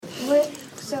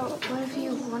So what if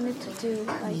you wanted to do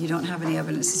like... You don't have any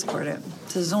evidence to support it.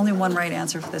 So there's only one right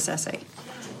answer for this essay,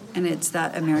 and it's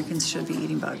that Americans should be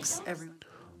eating bugs. Everyone.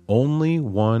 Only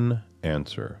one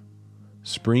answer.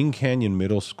 Spring Canyon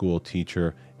Middle School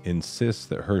teacher insists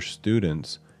that her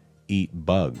students eat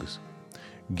bugs.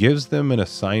 Gives them an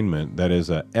assignment that is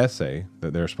an essay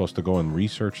that they're supposed to go and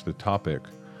research the topic,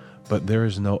 but there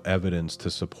is no evidence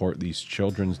to support these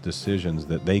children's decisions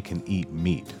that they can eat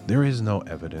meat. There is no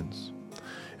evidence.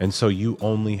 And so you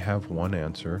only have one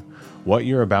answer. What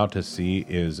you're about to see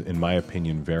is, in my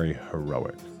opinion, very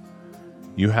heroic.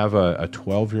 You have a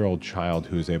 12-year-old child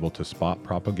who is able to spot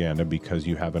propaganda because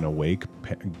you have an awake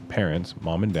parents,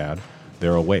 mom and dad.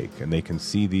 They're awake and they can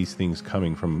see these things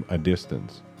coming from a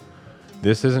distance.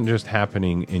 This isn't just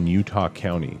happening in Utah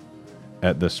County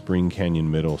at the Spring Canyon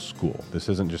Middle School. This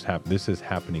isn't just this is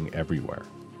happening everywhere.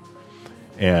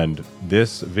 And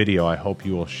this video, I hope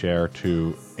you will share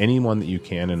to anyone that you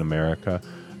can in America,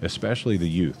 especially the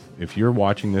youth. If you're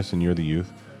watching this and you're the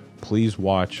youth, please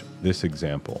watch this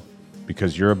example,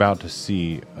 because you're about to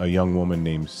see a young woman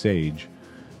named Saige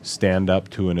stand up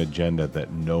to an agenda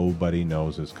that nobody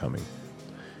knows is coming.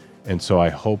 And so I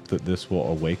hope that this will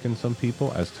awaken some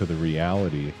people as to the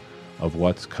reality of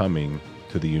what's coming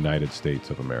to the United States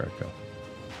of America.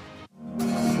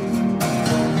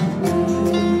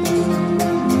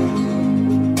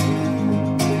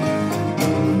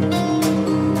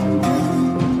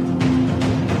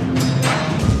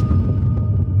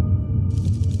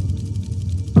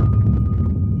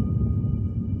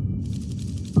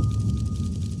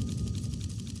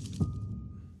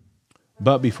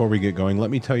 But before we get going,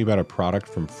 let me tell you about a product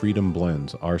from Freedom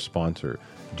Blends, our sponsor.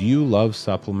 Do you love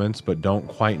supplements but don't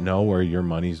quite know where your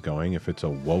money's going, if it's a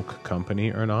woke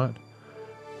company or not?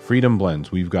 Freedom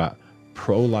Blends, we've got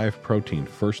pro-life protein,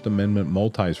 First Amendment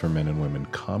multis for men and women,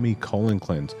 Kami colon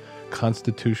cleanse,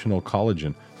 constitutional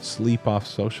collagen, sleep off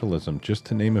socialism, just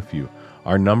to name a few.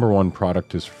 Our number one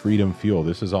product is Freedom Fuel.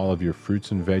 This is all of your fruits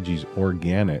and veggies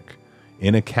organic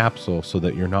in a capsule so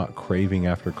that you're not craving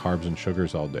after carbs and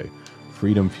sugars all day.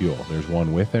 Freedom Fuel. There's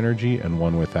one with energy and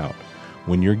one without.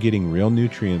 When you're getting real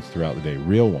nutrients throughout the day,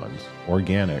 real ones,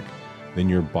 organic, then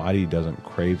your body doesn't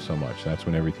crave so much. That's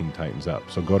when everything tightens up.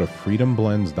 So go to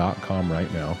freedomblends.com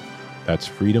right now. That's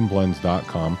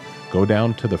freedomblends.com. Go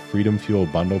down to the Freedom Fuel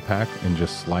bundle pack and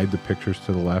just slide the pictures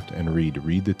to the left and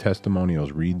read the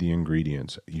testimonials, read the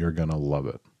ingredients. You're going to love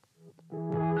it.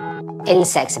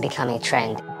 Insects are becoming a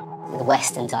trend. The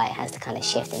Western diet has to kind of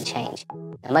shift and change.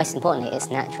 And most importantly, it's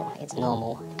natural, it's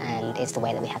normal, and it's the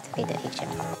way that we have to feed the future.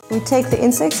 We take the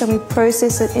insects and we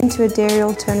process it into a dairy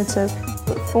alternative.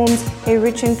 It forms a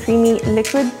rich and creamy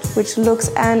liquid which looks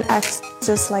and acts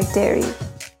just like dairy.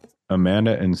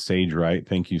 Amanda and Saige Wright,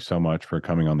 thank you so much for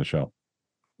coming on the show.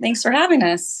 Thanks for having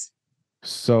us.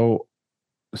 So,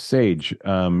 Saige,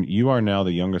 you are now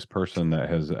the youngest person that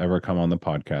has ever come on the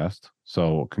podcast.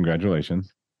 So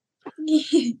congratulations.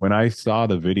 When I saw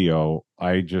the video,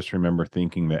 I just remember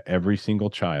thinking that every single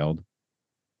child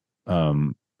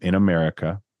in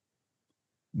America,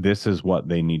 this is what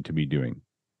they need to be doing.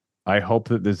 I hope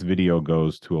that this video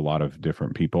goes to a lot of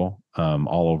different people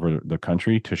all over the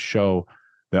country to show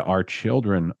that our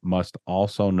children must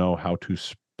also know how to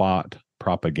spot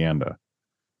propaganda,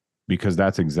 because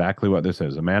that's exactly what this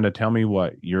is. Amanda, tell me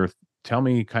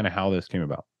kind of how this came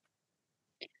about.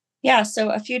 Yeah, so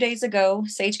a few days ago,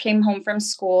 Saige came home from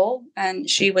school and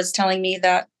she was telling me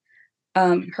that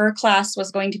her class was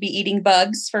going to be eating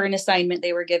bugs for an assignment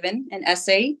they were given, an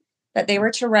essay, that they were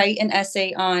to write an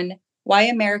essay on why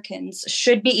Americans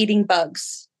should be eating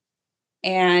bugs.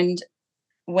 And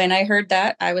when I heard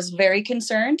that, I was very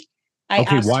concerned. I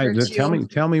asked her to...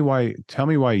 Tell me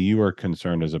why you are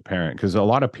concerned as a parent, because a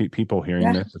lot of people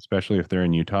hearing this, especially if they're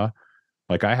in Utah,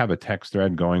 like I have a text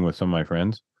thread going with some of my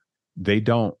friends, they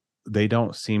don't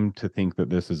seem to think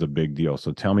that this is a big deal.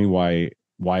 So tell me why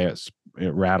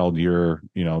it rattled your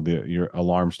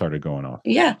alarm started going off.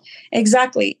 Yeah,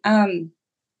 exactly.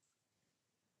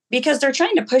 Because they're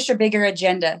trying to push a bigger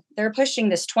agenda. They're pushing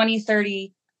this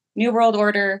 2030 New World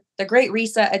Order, the Great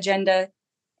Reset agenda,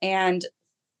 and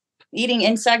eating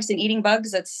insects and eating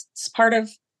bugs. It's part of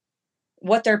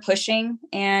what they're pushing,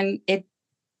 and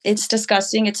it's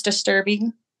disgusting. It's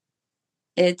disturbing.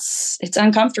 It's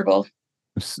uncomfortable.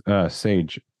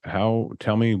 Saige,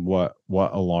 tell me what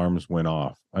alarms went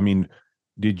off? I mean,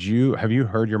 have you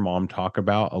heard your mom talk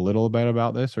about a little bit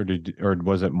about this, or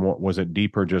was it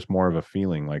deeper, just more of a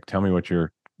feeling? Like, tell me what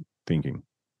you're thinking.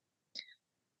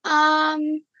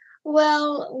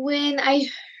 Well, when I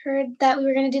heard that we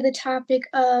were going to do the topic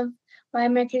of why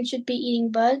Americans should be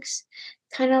eating bugs,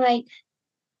 kind of like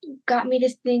got me to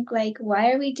think, like,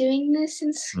 why are we doing this in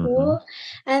Mm-hmm. school?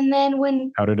 And then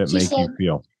when How did it she make you said,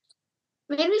 feel?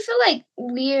 it made me feel like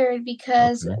weird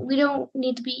because Okay. we don't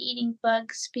need to be eating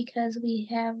bugs because we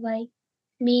have like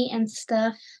meat and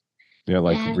stuff. Yeah,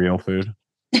 like And real food.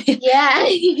 yeah.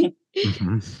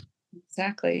 Mm-hmm.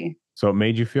 Exactly. So it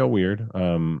made you feel weird.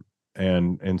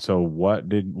 And so what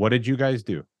did you guys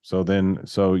do? So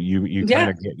you Yeah. kind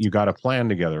of you got a plan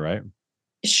together, right?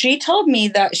 She told me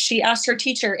that she asked her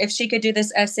teacher if she could do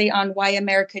this essay on why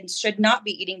Americans should not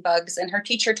be eating bugs. And her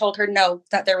teacher told her no,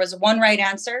 that there was one right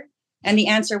answer. And the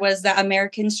answer was that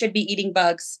Americans should be eating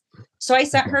bugs. So I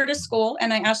sent her to school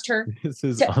and I asked her This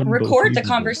is to record the unbelievable.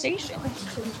 conversation.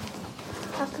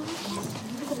 How come we can't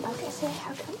do the bug essay?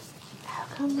 How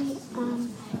come we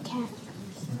can't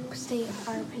state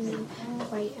our opinion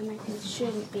why Americans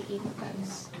shouldn't be eating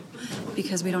bugs?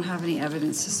 Because we don't have any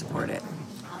evidence to support it.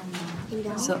 We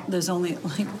don't? So there's only,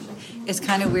 like, it's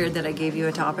kind of weird that I gave you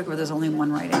a topic where there's only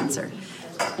one right answer.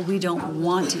 We don't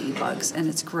want to eat bugs, and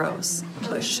it's gross.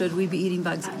 But should we be eating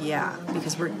bugs? Yeah,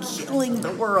 because we're killing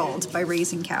the world by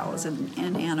raising cows and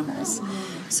animals.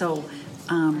 So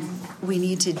we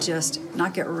need to just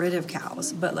not get rid of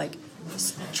cows, but like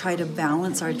try to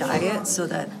balance our diet so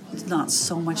that not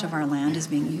so much of our land is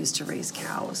being used to raise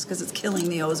cows, because it's killing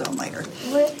the ozone layer.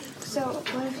 So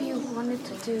what if you wanted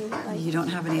to do like... You don't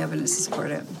have any evidence to support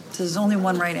it. So there's only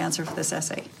one right answer for this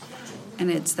essay.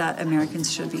 And it's that Americans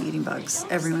should be eating bugs.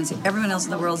 Everyone else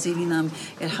in the world's eating them.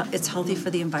 It's healthy for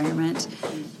the environment.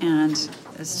 And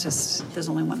it's just, there's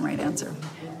only one right answer.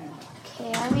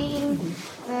 Okay, are we eating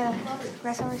the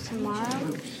rest of ours tomorrow?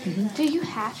 Mm-hmm. Do you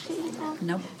have to eat them?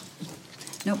 Nope.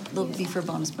 They'll be for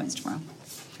bonus points tomorrow.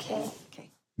 Okay.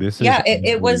 This is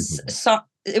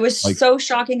it was like, so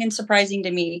shocking and surprising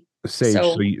to me.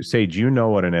 Saige, Saige, you know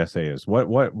what an essay is.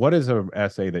 What is an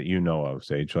essay that you know of,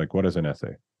 Saige? Like, what is an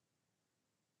essay?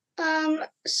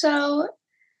 So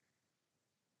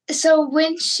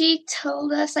when she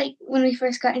told us, like, when we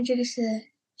first got introduced to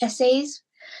essays,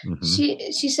 mm-hmm.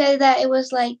 she said that it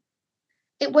was like,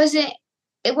 it wasn't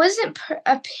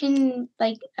opinion.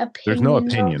 There's no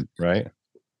opinion, right?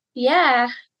 Yeah,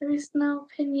 there's no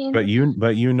opinion. But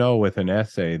you know, with an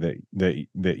essay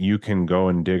that you can go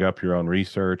and dig up your own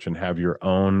research and have your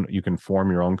own, you can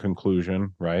form your own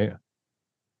conclusion, right?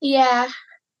 Yeah.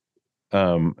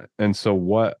 And so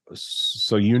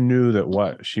you knew that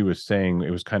what she was saying,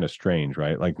 it was kind of strange,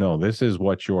 right? Like, no, this is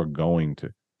what you're going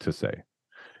to say.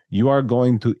 You are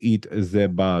going to eat the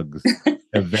bugs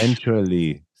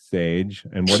eventually, Saige.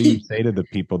 And what do you say to the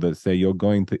people that say you're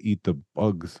going to eat the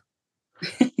bugs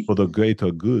for the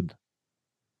greater good?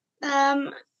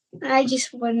 I just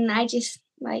wouldn't. I just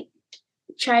like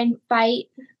try and fight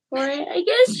for it, I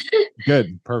guess.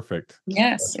 Good, perfect.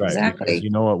 Yes, right. Exactly. Because you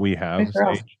know what we have,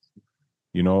 Saige?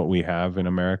 You know what we have in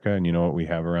America, and you know what we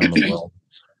have around the world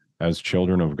as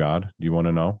children of God? Do you want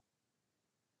to know?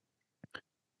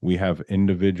 We have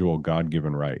individual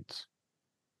God-given rights.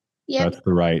 Yep. That's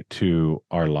the right to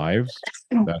our lives.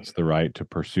 That's the right to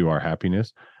pursue our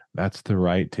happiness. That's the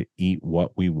right to eat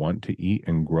what we want to eat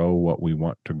and grow what we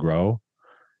want to grow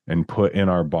and put in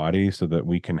our body so that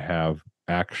we can have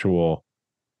actual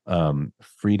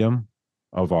freedom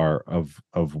of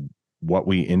what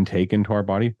we intake into our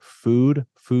body, food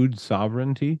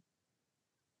sovereignty.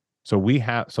 So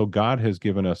God has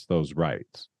given us those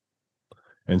rights.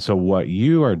 And so what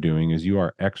you are doing is you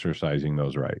are exercising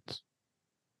those rights.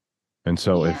 And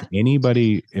so if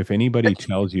anybody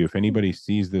tells you, if anybody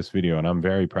sees this video, and I'm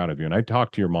very proud of you, and I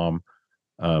talked to your mom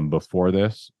before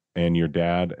this and your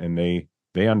dad, and they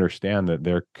understand that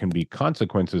there can be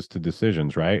consequences to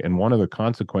decisions, right? And one of the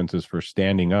consequences for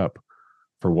standing up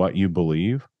for what you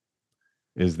believe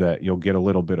is that you'll get a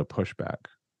little bit of pushback.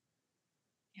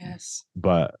 Yes.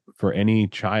 But for any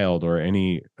child or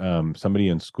any somebody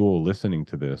in school listening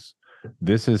to this,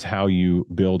 this is how you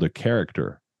build a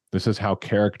character. This is how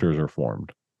characters are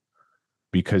formed.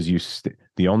 Because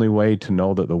the only way to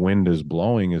know that the wind is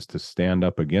blowing is to stand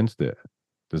up against it.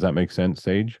 Does that make sense,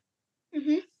 Saige?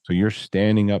 Mm-hmm. So you're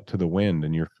standing up to the wind,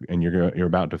 and you're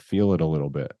about to feel it a little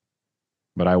bit.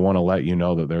 But I want to let you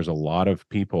know that there's a lot of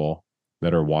people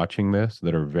that are watching this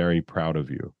that are very proud of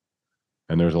you.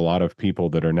 And there's a lot of people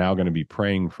that are now going to be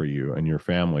praying for you and your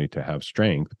family to have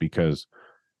strength, because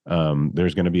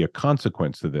there's going to be a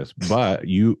consequence to this. But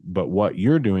what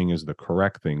you're doing is the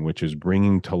correct thing, which is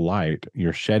bringing to light.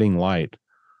 You're shedding light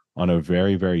on a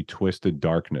very, very twisted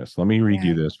darkness. Let me read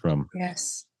you this from.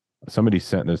 Yes. Somebody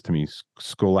sent this to me.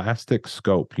 Scholastic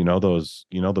Scope. You know those.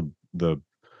 You know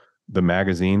the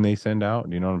magazine they send out.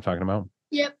 Do you know what I'm talking about?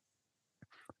 Yep.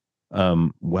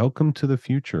 Welcome to the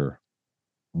future.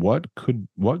 what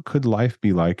could life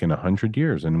be like in 100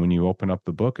 years? And when you open up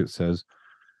the book, it says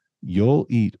you'll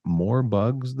eat more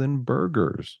bugs than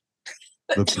burgers.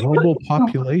 The global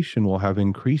population will have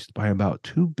increased by about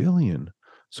 2 billion.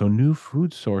 So new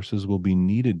food sources will be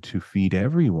needed to feed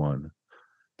everyone.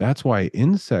 That's why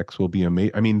insects will be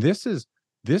amazing. I mean, this is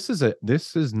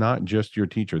not just your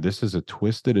teacher. This is a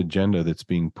twisted agenda that's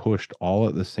being pushed all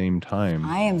at the same time.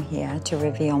 I am here to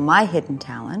reveal my hidden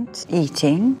talent,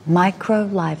 eating micro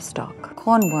livestock,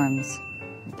 cornworms.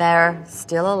 They're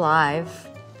still alive.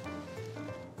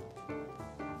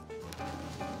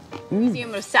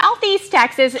 Museum of Southeast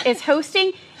Texas is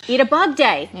hosting Eat a Bug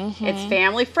Day. It's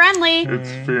family friendly.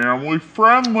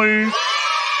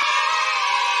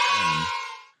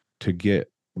 Do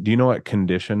you know what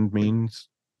conditioned means,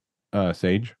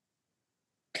 Saige?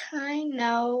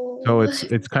 So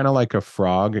it's kind of like a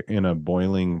frog in a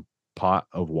boiling pot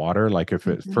of water. Like if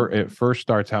it first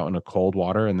starts out in a cold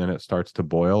water and then it starts to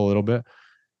boil a little bit,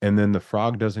 and then the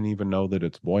frog doesn't even know that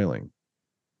it's boiling.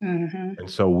 And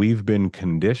so we've been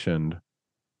conditioned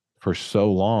for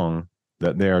so long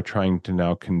that they are trying to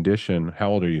now condition.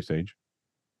 How old are you, Saige?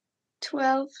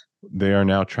 12. They are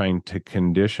now trying to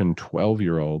condition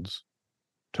 12-year-olds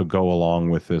to go along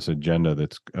with this agenda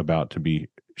that's about to be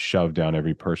shoved down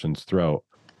every person's throat.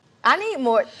 I need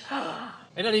more. It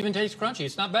doesn't even taste crunchy.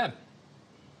 It's not bad.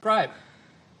 Try it.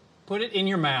 Put it in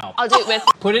your mouth. I'll do it with.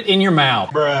 Put it in your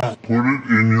mouth.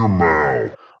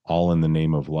 All in the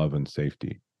name of love and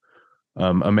safety.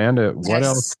 Amanda, what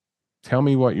else? Tell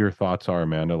me what your thoughts are,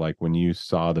 Amanda, like when you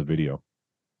saw the video.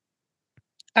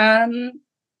 I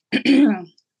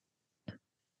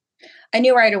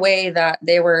knew right away that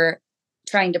they were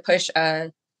trying to push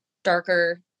a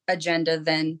darker agenda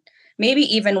than maybe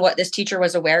even what this teacher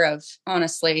was aware of,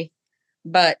 honestly.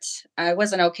 But I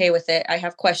wasn't okay with it. I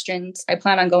have questions. I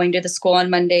plan on going to the school on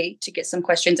Monday to get some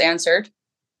questions answered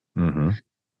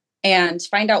and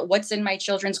find out what's in my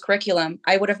children's curriculum.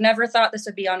 I would have never thought this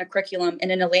would be on a curriculum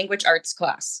and in a language arts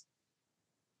class.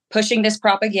 Pushing this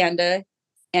propaganda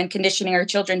and conditioning our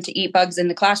children to eat bugs in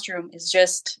the classroom is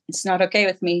just, it's not okay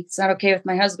with me. It's not okay with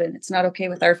my husband. It's not okay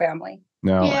with our family.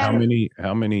 Now, how many,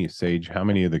 Saige, how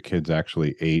many of the kids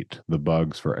actually ate the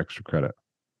bugs for extra credit?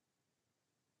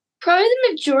 Probably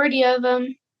the majority of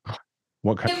them.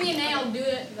 What kind? Give me an A, I'll do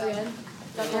it.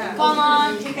 Come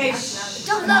on. Okay,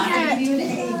 Don't look at it. give you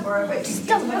an A for it. Just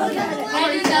don't look at it.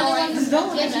 I do another one.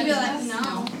 Don't let you be like,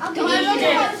 no.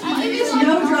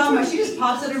 No drama. She just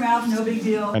pops it in her mouth. No big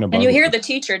deal. And you hear the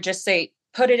teacher just say,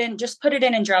 put it in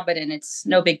and drop it in. It's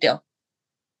no big deal.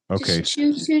 Okay.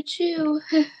 Just chew.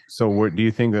 So what do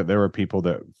you think that there were people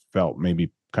that felt maybe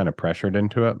kind of pressured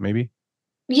into it, maybe?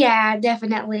 Yeah,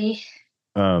 definitely.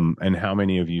 And how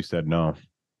many of you said no?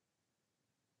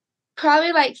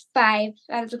 Probably like 5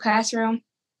 out of the classroom.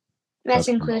 That's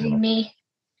including me.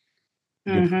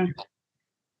 Good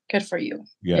for you.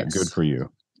 Yeah, Yes. good for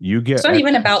you. You get. It's not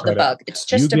even about the bug. It's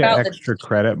just about extra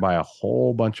credit by a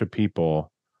whole bunch of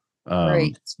people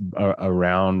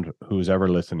around who's ever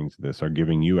listening to this are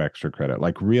giving you extra credit,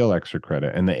 like real extra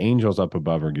credit, and the angels up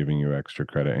above are giving you extra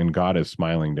credit, and God is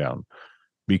smiling down.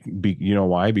 You know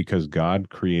why? Because God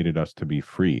created us to be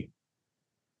free.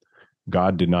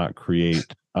 God did not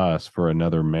create us for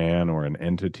another man or an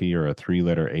entity or a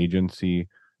 3-letter agency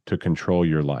to control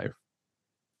your life.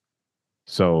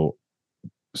 So,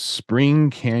 Spring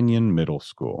Canyon Middle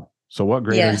School. So, what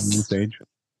grade are you in, Saige?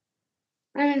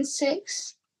 I'm in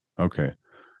 6. Okay.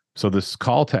 So this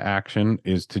call to action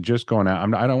is to just go on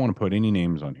out. I don't want to put any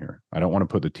names on here. I don't want to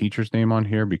put the teacher's name on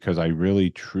here because I really,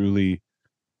 truly,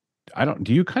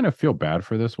 do you kind of feel bad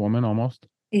for this woman almost?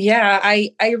 Yeah,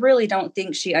 I really don't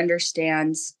think she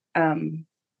understands, the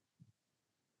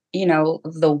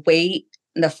weight,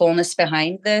 the fullness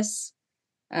behind this.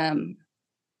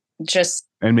 Just,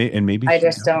 and maybe I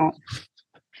just don't.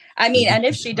 I mean, and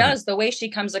if she does, the way she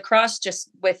comes across just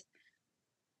with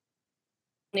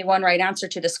only one right answer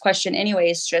to this question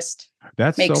anyways,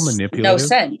 that's makes so manipulative. No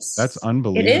sense. That's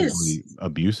unbelievably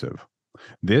abusive.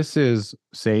 This is,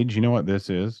 Saige, you know what this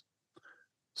is?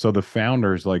 So the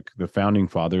founders, like the founding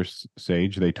fathers,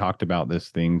 Saige, they talked about this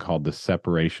thing called the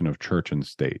separation of church and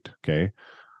state. Okay.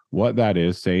 What that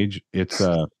is, Saige, it's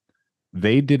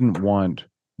they didn't want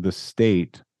the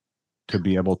state to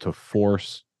be able to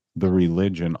force the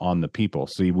religion on the people.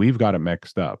 See, we've got it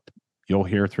mixed up. You'll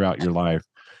hear throughout your life,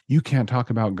 you can't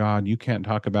talk about God, you can't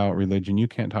talk about religion, you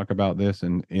can't talk about this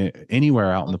and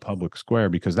anywhere out in the public square,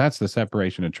 because that's the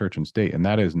separation of church and state. And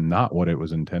that is not what it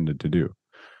was intended to do.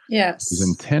 Yes. It was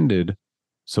intended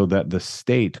so that the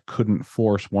state couldn't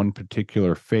force one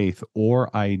particular faith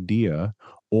or idea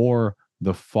or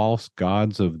the false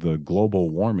gods of the global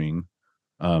warming,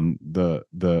 the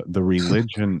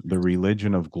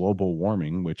religion of global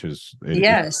warming, which is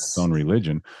its own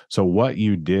religion. So what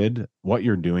you're doing,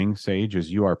 Saige,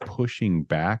 is you are pushing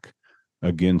back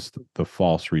against the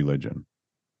false religion.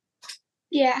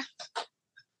 Yeah.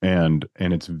 And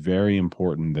it's very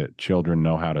important that children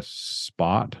know how to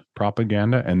spot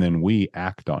propaganda, and then we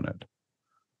act on it.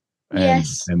 And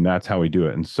that's how we do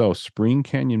it. And so Spring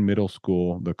Canyon Middle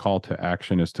School, the call to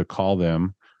action is to call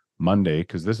them Monday,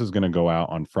 because this is going to go out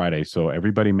on Friday. So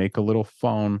everybody make a little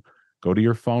phone, go to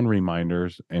your phone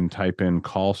reminders and type in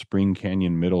call Spring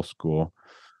Canyon Middle School,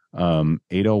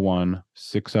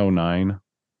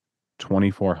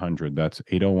 801-609-2400. That's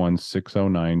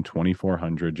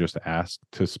 801-609-2400. Just ask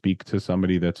to speak to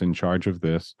somebody that's in charge of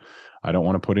this. I don't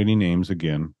want to put any names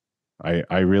again.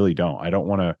 I really don't. I don't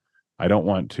want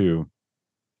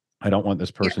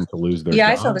this person to lose their job.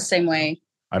 I feel the same way.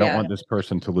 I don't want this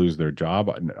person to lose their job.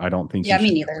 I don't think you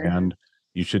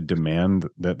should demand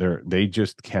that they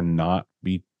just cannot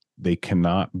be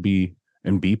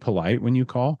and be polite when you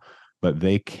call, but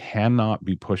they cannot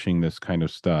be pushing this kind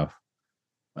of stuff.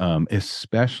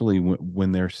 Especially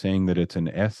when they're saying that it's an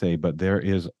essay, but there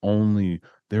is only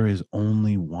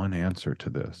one answer to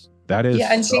this. That is,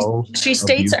 and she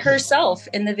states it herself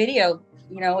in the video.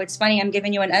 It's funny, I'm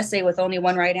giving you an essay with only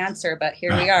one right answer, but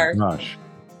here we are. Gosh.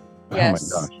 Yes.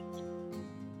 Oh my gosh.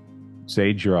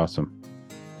 Saige, you're awesome.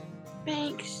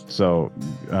 Thanks. So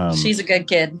she's a good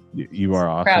kid. You are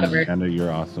awesome. Proud of her. Amanda,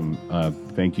 you're awesome.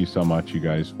 Thank you so much, you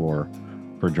guys, for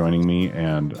joining me,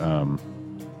 and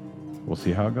we'll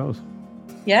see how it goes.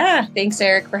 Yeah. Thanks,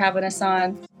 Eric, for having us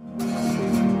on.